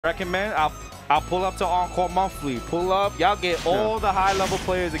recommend, I'll pull up to Encore Monthly. Pull up. Y'all get all the high-level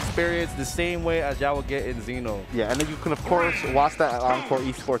players experience the same way as y'all will get in Xeno. Yeah, and then you can, of course, watch that at Encore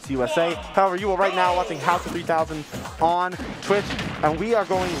Esports USA. However, you are right now watching Ho3K on Twitch, and we are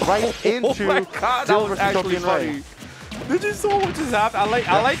going right into Dill versus UtopianRay. Did you see what just happened?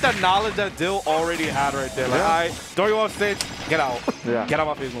 I like the knowledge that Dill already had right there. Like, all right, throw you off stage, get out. Yeah. Get out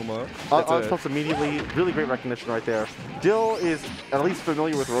my face, Luma. Post immediately. Really great recognition right there. Dill is at least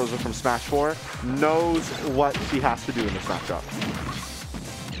familiar with Rosa from Smash 4, knows what she has to do in this matchup.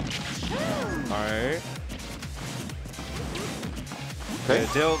 All right. Okay.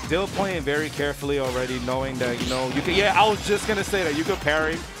 Yeah, Dill playing very carefully already, knowing that, you know, you can. Yeah, I was just gonna say that you could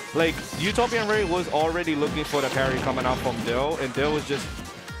parry. Like, UtopianRay was already looking for the parry coming out from Dill, and Dill was just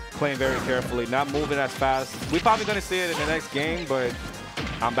playing very carefully, not moving as fast. We're probably gonna see it in the next game, but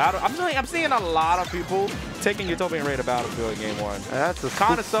I'm seeing a lot of people taking UtopianRay to Battlefield in Game 1. That's a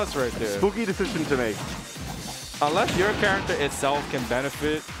kind of sus right there. Spooky decision to make. Unless your character itself can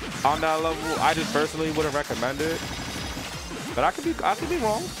benefit on that level, I just personally wouldn't recommend it. But I could be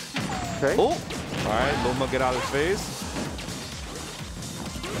wrong. Okay. Oh, all right, Luma get out of his face.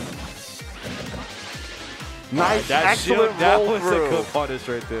 Nice, that excellent roll through. That was a good punish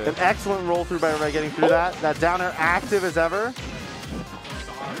right there. An excellent roll through by Ray getting through that. That down air active as ever.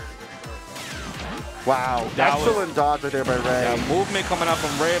 Wow, excellent dodge right there by Ray. Yeah, movement coming out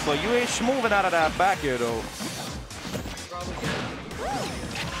from Ray, but you ain't moving out of that back here though.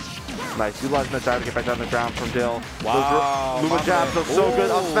 Nice, utilizing the dive to get back down the ground from Dill. Wow. Luma jabs look so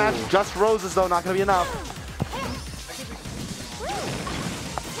good. Up smash, just Roses though, not gonna be enough.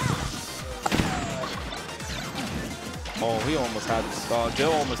 Oh, he almost had this.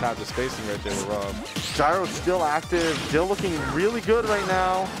 Dill almost had the spacing right there with Rob. Gyro still active. Dill looking really good right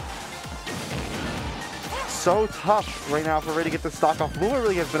now. So tough right now for Ray to get the stock off. Luma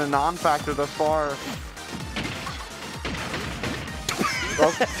really has been a non-factor thus far.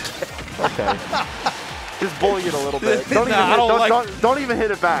 Okay. Just bully it a little bit. Don't even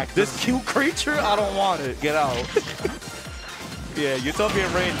hit it back. This cute creature, I don't want it. Get out. Yeah,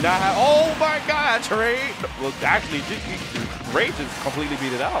 UtopianRay not have. Oh my God, Ray! Well, actually, Ray just completely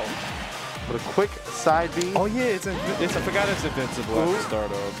beat it out. With a quick side B. Oh yeah, I forgot it's invincible at the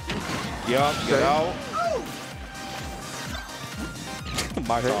start of. Yup, get out.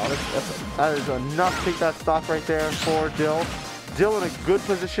 My God. That is enough to take that stock right there for Dill. Dill in a good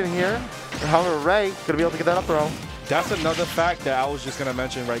position here. However, Ray gonna be able to get that up throw. That's another fact that I was just gonna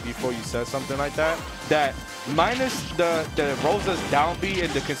mention right before you said something like that. That minus the Rosa's down B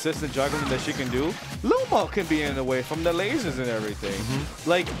and the consistent juggling that she can do, Luma can be in the way from the lasers and everything.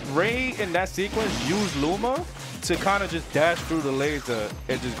 Like Ray in that sequence used Luma to kind of just dash through the laser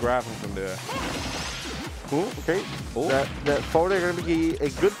and just grab him from there. Cool. Okay. That forward air gonna be a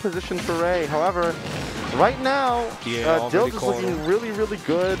good position for Ray. However, right now, Dill just looking really, really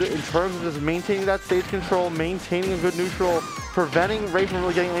good in terms of just maintaining that stage control, maintaining a good neutral, preventing Ray from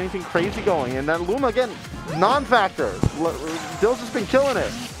really getting anything crazy going. And then Luma, again, non-factor. Dill's just been killing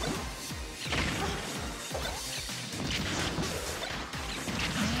it.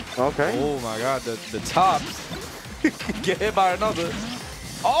 Okay. Oh my God, the tops. Get hit by another.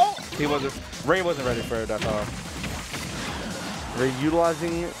 Oh! Ray wasn't ready for it that time. Ray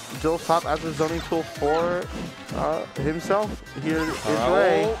utilizing Dill's top as a zoning tool for himself. Here is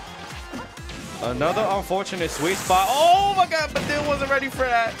Ray. Another unfortunate sweet spot. Oh my God, but Dill wasn't ready for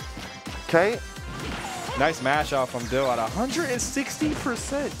that. Okay. Nice mash out from Dill at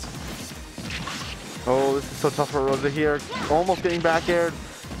 160%. Oh, this is so tough for Rosa here. Almost getting back aired.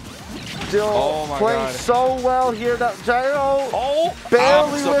 Dill playing so well here. That gyro. Oh,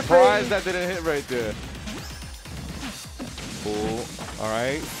 barely whipping. I'm surprised that didn't hit right there. Cool. All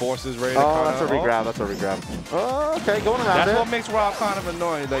right. Forces Ray to that's a regrab. That's a regrab. Oh, okay. Going around That's what makes Rob kind of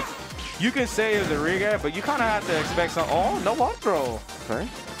annoying. Like, you can say it's a regrab, but you kind of have to expect some. Oh, no up throw. Okay.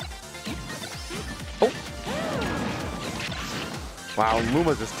 Oh. Wow,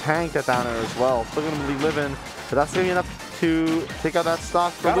 Luma just tanked that down there as well. Still going to be living, but that's going to be enough to take out that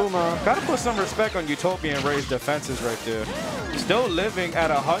stock for Luma. Gotta put some respect on UtopianRay's defenses right there. Still living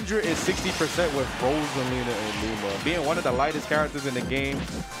at 160% with Rosalina and Luma. Being one of the lightest characters in the game.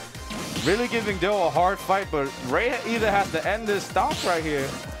 Really giving Dill a hard fight, but Ray either has to end this stock right here.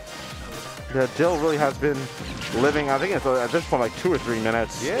 Yeah, Dill really has been living, I think it's at this point like 2 or 3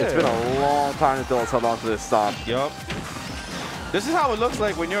 minutes. Yeah. It's been a long time that Dill has held on to this stock. Yup. This is how it looks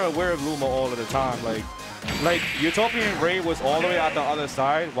like when you're aware of Luma all of the time. Like UtopianRay was all the way out the other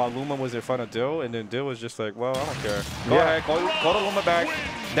side while Luma was in front of Dill, and then Dill was just like, well, I don't care. Go ahead, go to Luma back.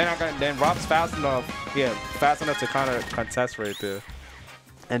 Then Rob's fast enough. Yeah, fast enough to kind of contest right there.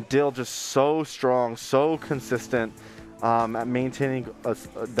 And Dill just so strong, so consistent at maintaining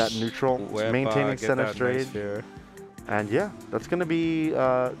that neutral, maintaining center straight. And yeah, that's going to be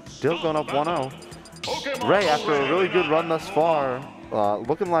Dill going up 1-0. Ray, after a really good run thus far,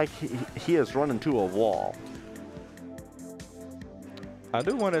 looking like he has run into a wall. I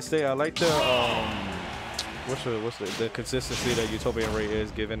do want to say I like the what's the consistency that UtopianRay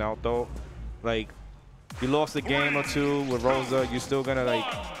is giving out though. Like, you lost a game or two with Rosa, you're still gonna like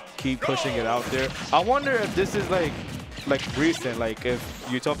keep pushing it out there. I wonder if this is like recent, like if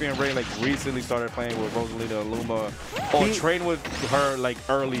UtopianRay like recently started playing with Rosalina and Luma, or trained with her like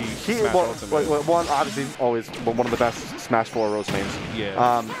early Smash Ultimate. One, obviously, always one of the best Smash 4 Rose names.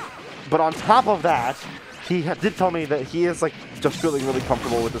 Yeah. But on top of that, he did tell me that he is like just feeling really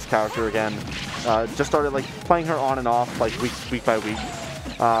comfortable with this character again. Just started like playing her on and off like week by week,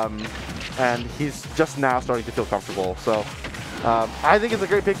 and he's just now starting to feel comfortable. So I think it's a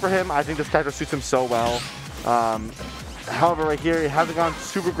great pick for him. I think this character suits him so well. However, right here, it hasn't gone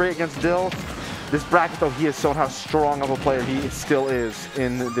super great against Dill. This bracket, though, he has shown how strong of a player he still is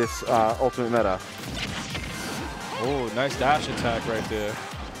in this ultimate meta. Oh, nice dash attack right there.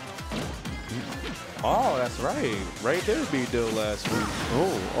 Oh, that's right. Right there beat Dill last week.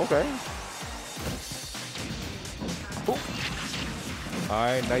 Oh, okay. All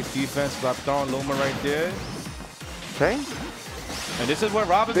right, nice defense. Slapped on Luma right there. Okay. And this is where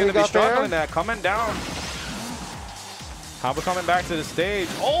Rob is going to be struggling at, coming down. Hopper coming back to the stage.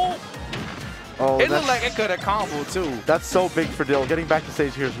 Oh! It looked like it could have comboed too. That's so big for Dill. Getting back to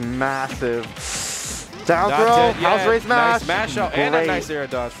stage here is massive. Down throw, house raise smash. Nice smash out, and a nice air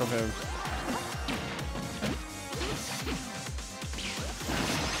dodge from him.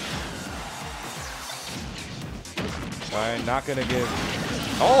 All right, not gonna give.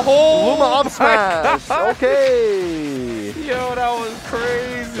 Oh! Luma up smash. Okay. Yo, that was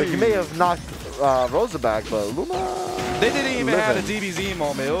crazy. Like, you may have knocked Rosa back, but Luma. They didn't even have a DBZ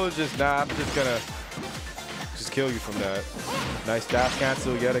moment. It was just, nah, I'm just gonna kill you from that. Nice dash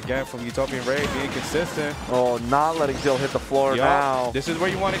cancel yet again from UtopianRay, being consistent. Oh, not letting Dill hit the floor now. This is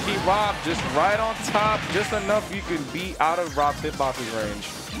where you want to keep Rob, just right on top, just enough you can be out of Rob's hitbox's range.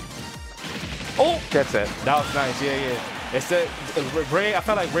 Oh! Gets it. That was nice, yeah. It said, Ray, I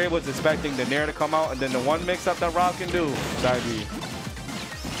felt like Ray was expecting the Nair to come out, and then the one mix-up that Rob can do, side B.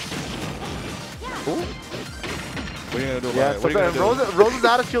 Ooh. What are you going to do about it? What are you gonna do? Rosa's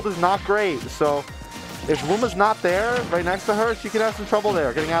out of shield is not great, so if Luma's not there, right next to her, she could have some trouble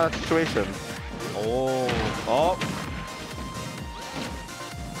there, getting out of that situation. Oh.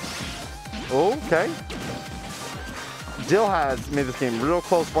 Okay. Dill has made this game real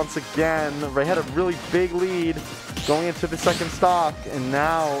close once again. Ray had a really big lead going into the second stock, and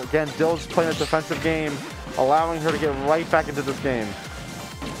now, again, Dill's playing a defensive game, allowing her to get right back into this game.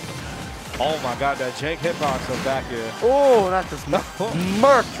 Oh my God, that jank hitbox from back here. Oh, that just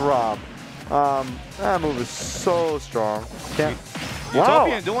murked Rob. That move is so strong.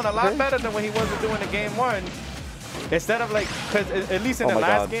 Utopian doing a lot better than what he wasn't doing in game one. Instead of like, because at least in the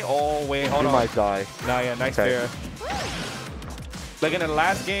last game. Oh wait, hold on. He might die. Nah, yeah, nice fair. Like in the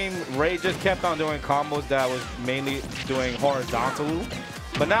last game, Ray just kept on doing combos that was mainly doing horizontal loop.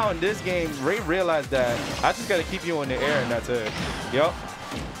 But now in this game, Ray realized that I just gotta keep you in the air and that's it. Yup.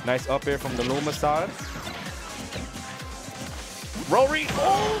 Nice up air from the Luma side. Roll read.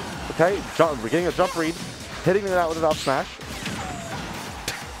 Oh! Okay, we're getting a jump read. Hitting it out with an up smash.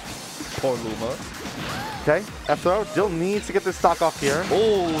 Poor Luma. Okay, F throw. Dill needs to get this stock off here.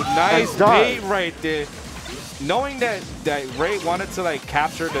 Oh, nice bait right there. Knowing that Ray wanted to like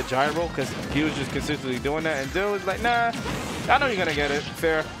capture the gyro because he was just consistently doing that, and Dill was like, nah, I know you're gonna get it.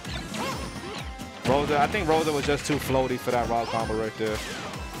 Fair. Rosa, I think Rosa was just too floaty for that raw combo right there.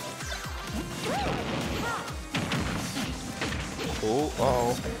 Oh,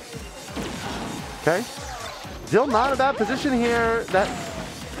 uh-oh. Okay. Dill not in a bad position here.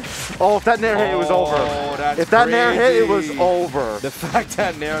 Oh, if that Nair hit, it was over. If that Nair hit, it was over. The fact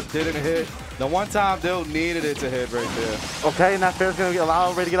that Nair didn't hit, the one time Dill needed it to hit right there. Okay, and that fair's going to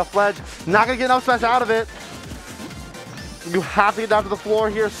allow Ray to get off ledge. Not going to get enough smash out of it. You have to get down to the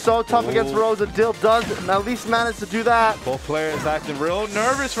floor here. So tough against Rosa. Dill does at least manage to do that. Both players acting real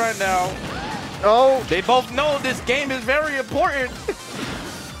nervous right now. Oh. They both know this game is very important.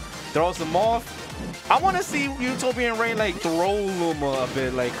 Throws them off. I want to see UtopianRay like throw Luma a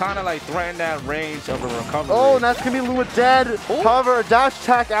bit, like kind of like threaten that range of a recovery. Oh, and that's going to be Luma dead. Ooh. However, a dash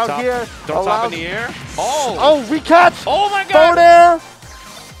attack out here. Throw top in the air. Oh, recatch. Oh my God. Forward air.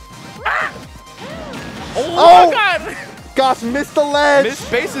 Ah. Oh my God. Gosh, missed the ledge.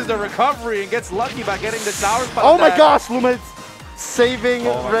 Misfaces the recovery and gets lucky by getting the tower spot. Oh my gosh, Luma. saving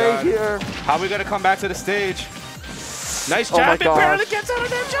Ray here. How are we going to come back to the stage? Nice jab. It barely gets out of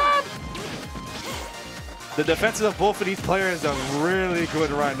that jab. The defenses of both of these players are really good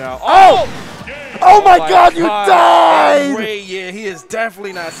right now. Oh my God, you died! Ray, yeah, he is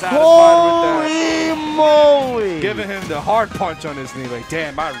definitely not satisfied with that. Holy moly! Giving him the hard punch on his knee. Like,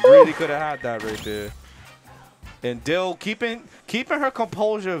 damn, I really could have had that right there. And Dill keeping her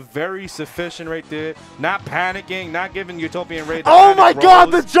composure very sufficient right there. Not panicking, not giving UtopianRay the Oh my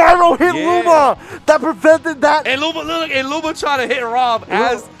God, the gyro hit Luma! That prevented that. And Luma tried to hit Rob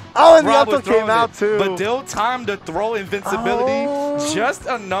as and the up came out too. But Dill timed the throw invincibility just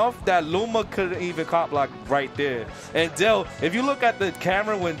enough that Luma couldn't even cop block right there. And Dill, if you look at the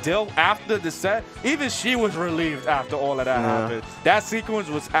camera when Dill, after the set, even she was relieved after all of that happened. That sequence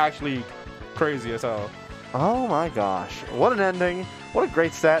was actually crazy as hell. Oh my gosh, what an ending. What a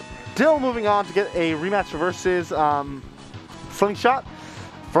great set. Dill moving on to get a rematch versus Slingshot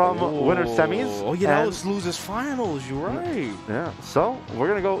from winner semis. Oh yeah, that was losers finals, you're right. Yeah, so we're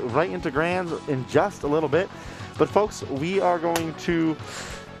gonna go right into grands in just a little bit. But folks, we are going to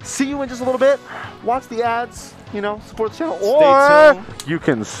see you in just a little bit. Watch the ads, you know, support the channel. Or you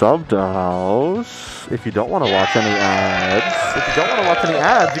can sub to House if you don't want to watch any ads. If you don't want to watch any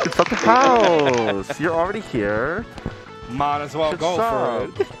ads, you can sub to House. You're already here. Might as well go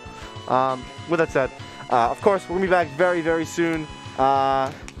for it. With that said, of course, we're gonna be back very, very soon.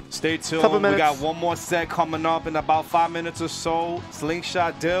 Stay tuned. We got one more set coming up in about 5 minutes or so.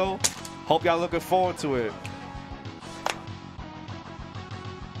 Slingshot Dill. Hope y'all looking forward to it.